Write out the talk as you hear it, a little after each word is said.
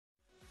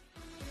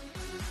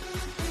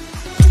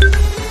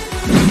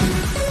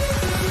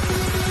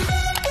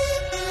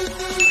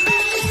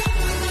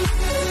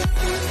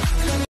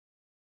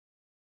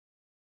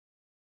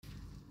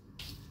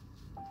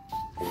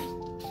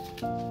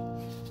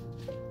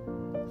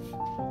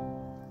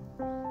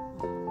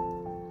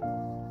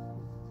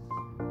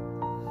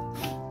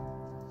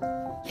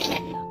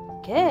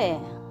Okay.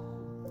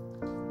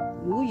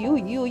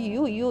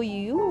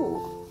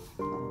 You.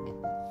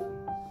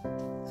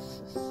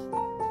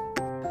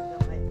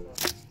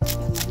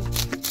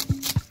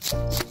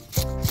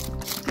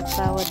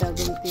 Tawa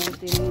dagong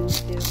tiri-tiri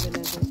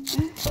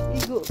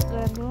igo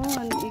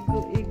karon,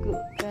 igo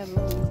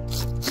karon.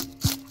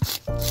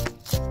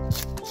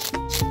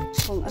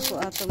 Kung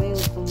ako ato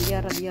ngayon, kung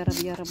yarab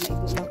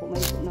maigo na ko,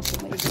 yarab.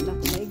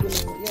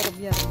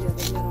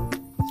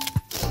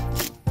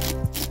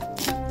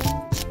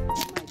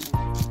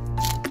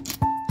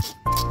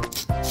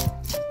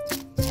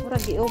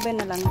 Murag i-oven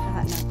na lang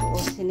kaha na to,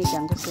 o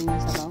sinigang, gusto niyo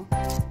sabaw?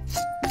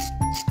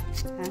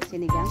 Ha,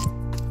 sinigang?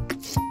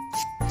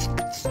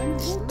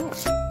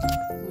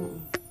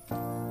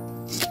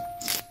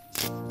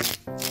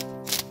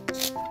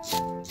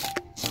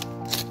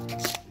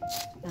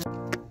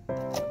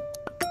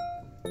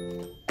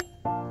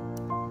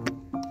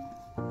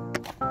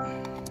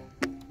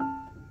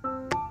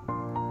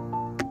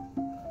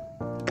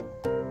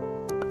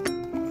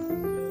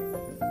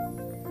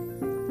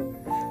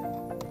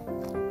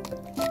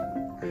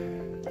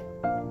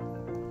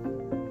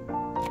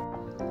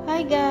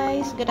 Hi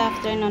guys, good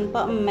afternoon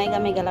po.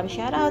 Mega love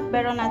shoutout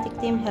Veronatic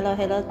team. Hello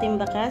team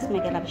Bakas.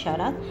 Mega love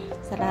shoutout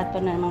sa lahat po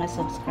ng mga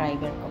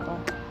subscriber ko po.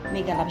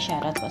 Mega love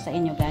shoutout po sa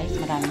inyo guys.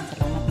 Maraming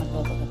salamat.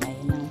 Magluto po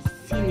tayo ng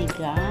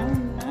sinigang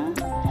na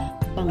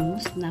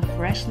bangus na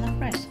fresh.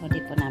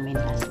 Huli po namin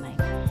last night.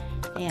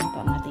 Ayan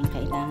po ang ating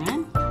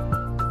kailangan.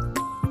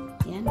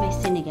 Ayan, may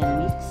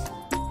sinigang mix,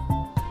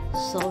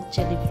 salt,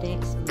 chili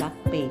flakes, black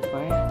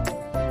pepper,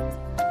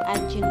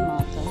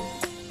 ajinomoto.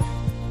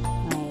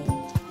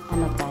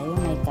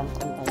 May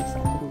kangkong tayo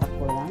sa ating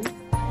bakulan.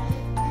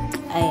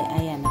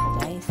 Ayan ako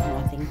guys, ang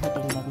ating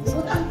huling bangus.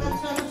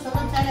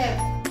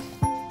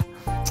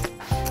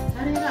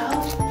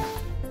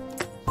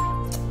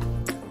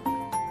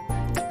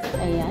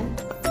 Ayan,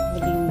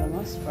 huling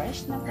bangus,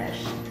 fresh.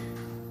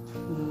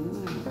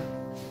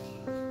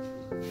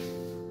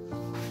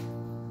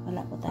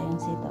 Wala po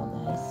tayong sitaw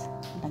guys.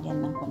 Lagyan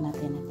lang po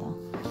natin ito.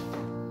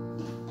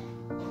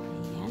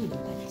 Ayan,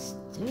 let's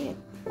do it.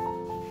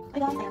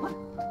 Ayan,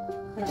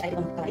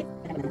 tayo ang kalit.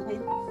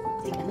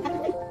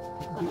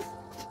 Bangus.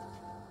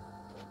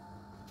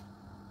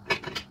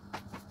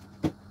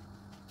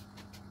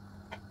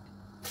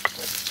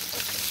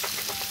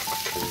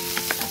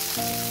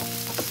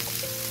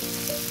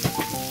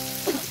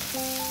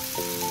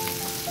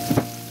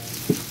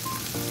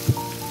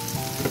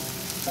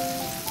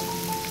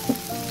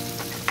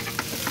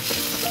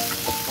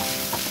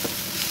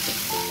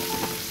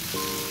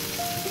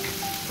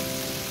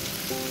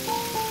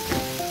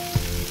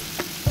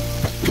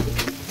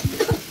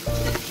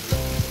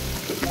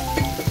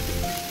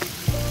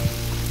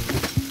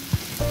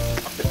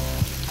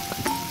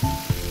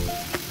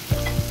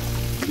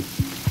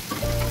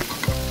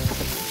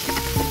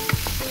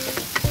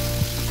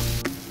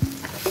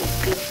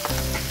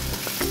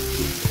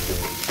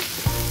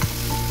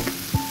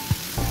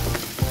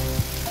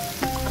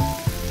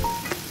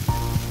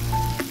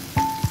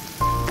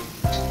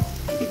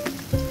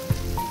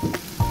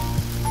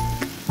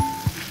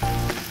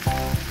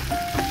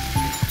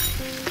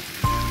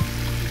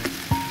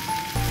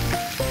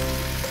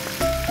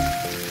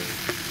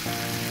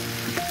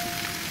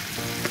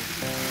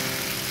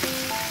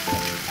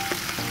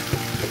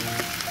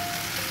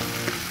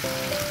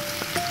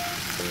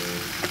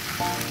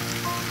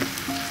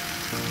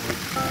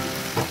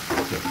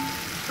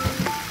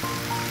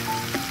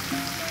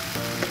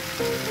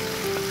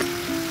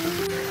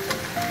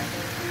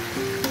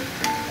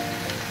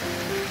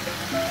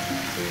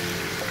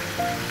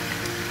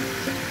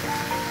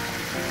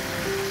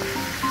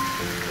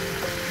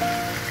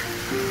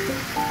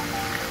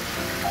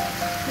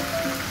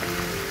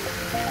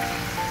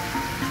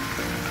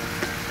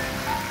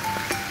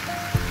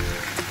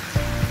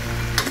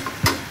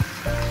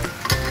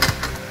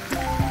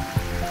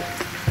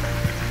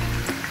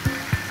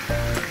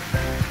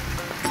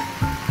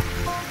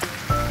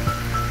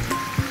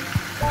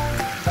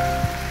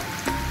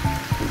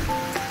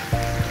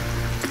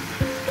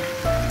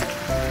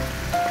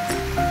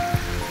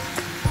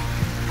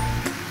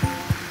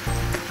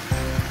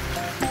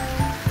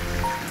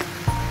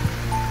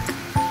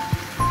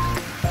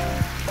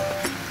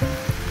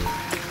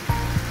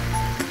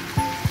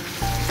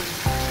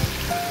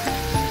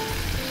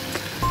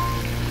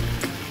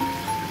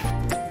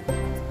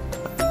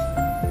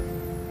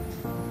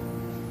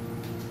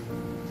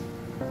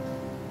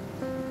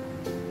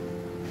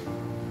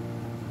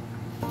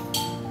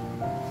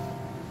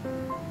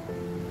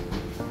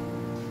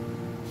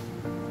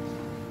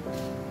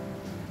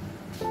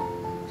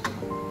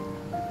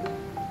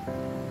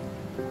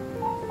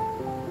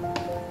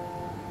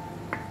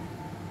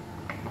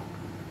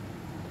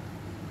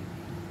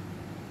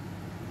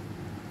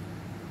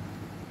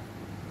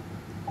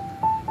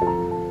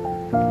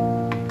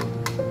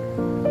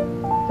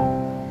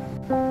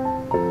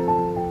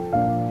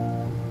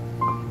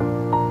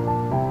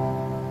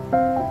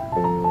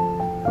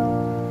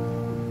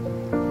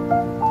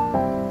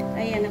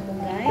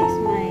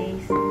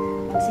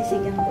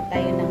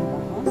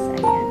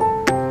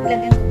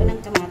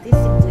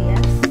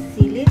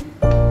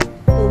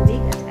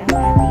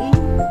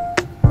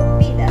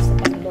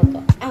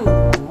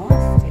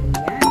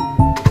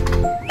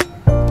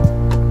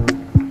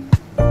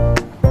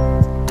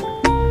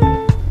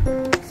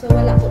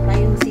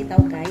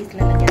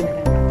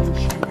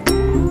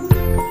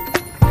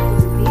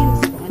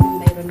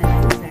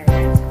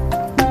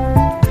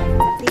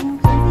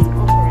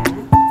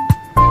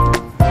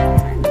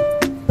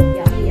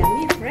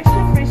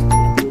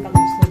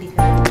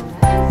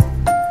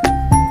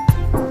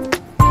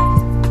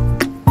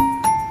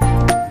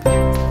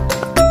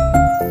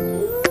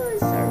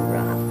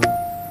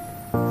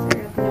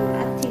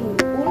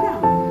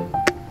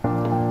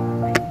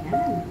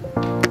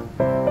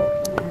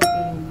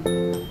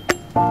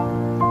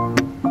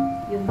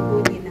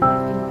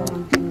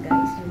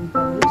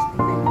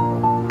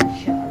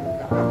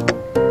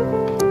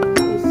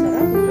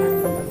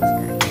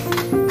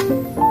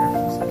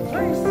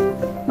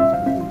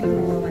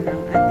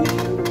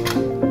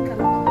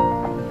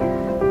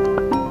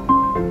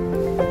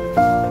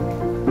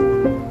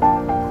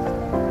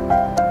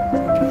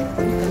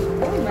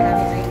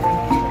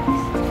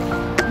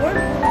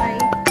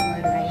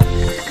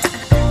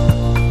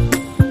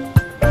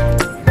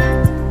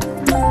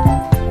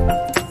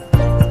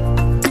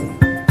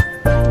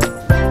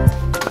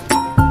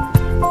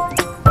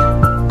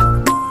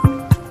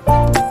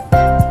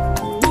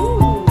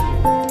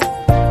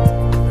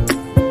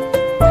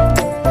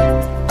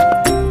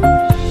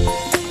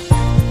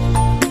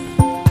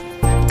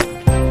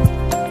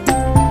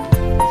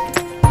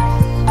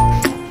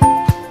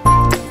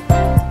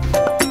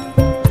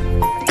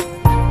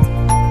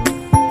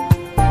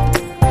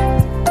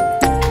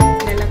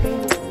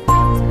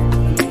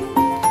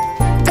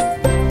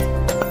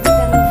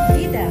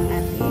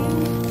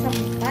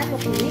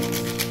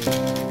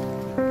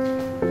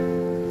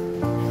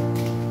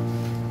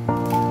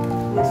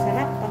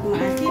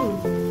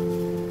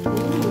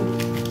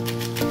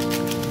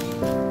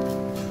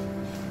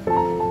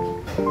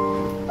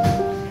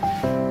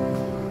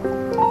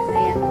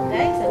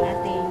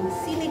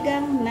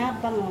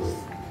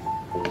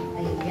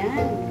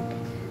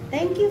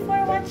 Thank you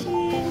for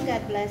watching.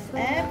 God bless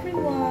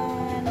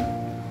everyone.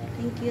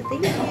 Thank you,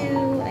 thank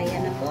you.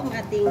 Ayan na po ang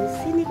ating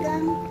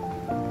sinigang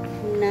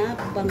na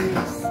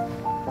bangus.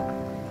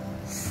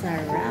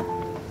 Sarap.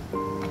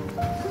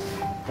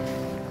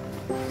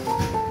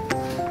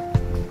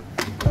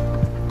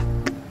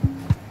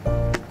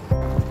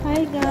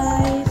 Hi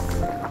guys.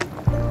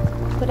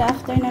 Good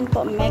afternoon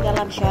po. Mega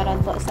love shoutout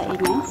po sa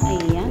inyo.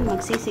 Ayan,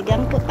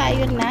 magsisigang po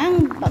tayo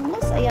ng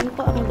bangus. Ayan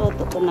po ang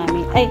luto po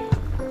namin. Ay,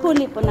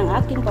 huli po ng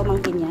aking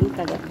pamangkin yan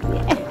kagabi.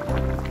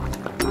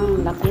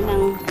 Ang laki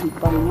ng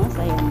bangus.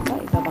 Ayan po.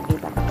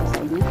 Ipapakita ko po sa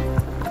inyo.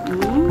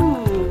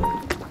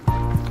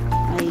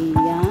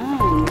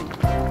 Ayan.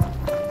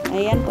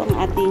 Ayan po ang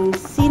ating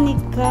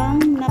sinigang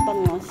na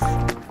bangus.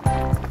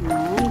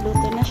 Ayan.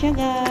 Luto na siya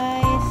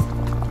guys.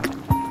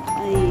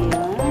 Ayan.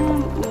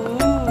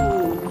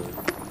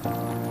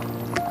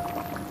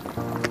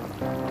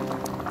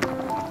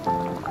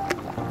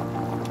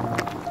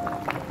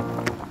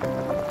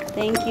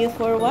 Thank you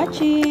for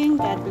watching.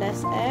 God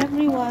bless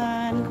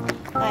everyone.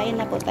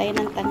 Kain na po tayo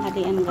ng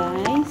tanghalian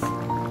guys.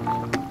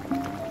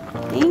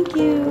 Thank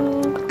you.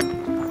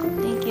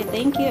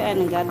 Thank you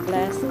and God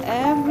bless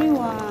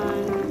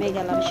everyone.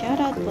 Mega love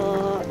shoutout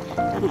po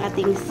ang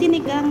ating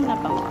sinigang na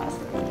bangus.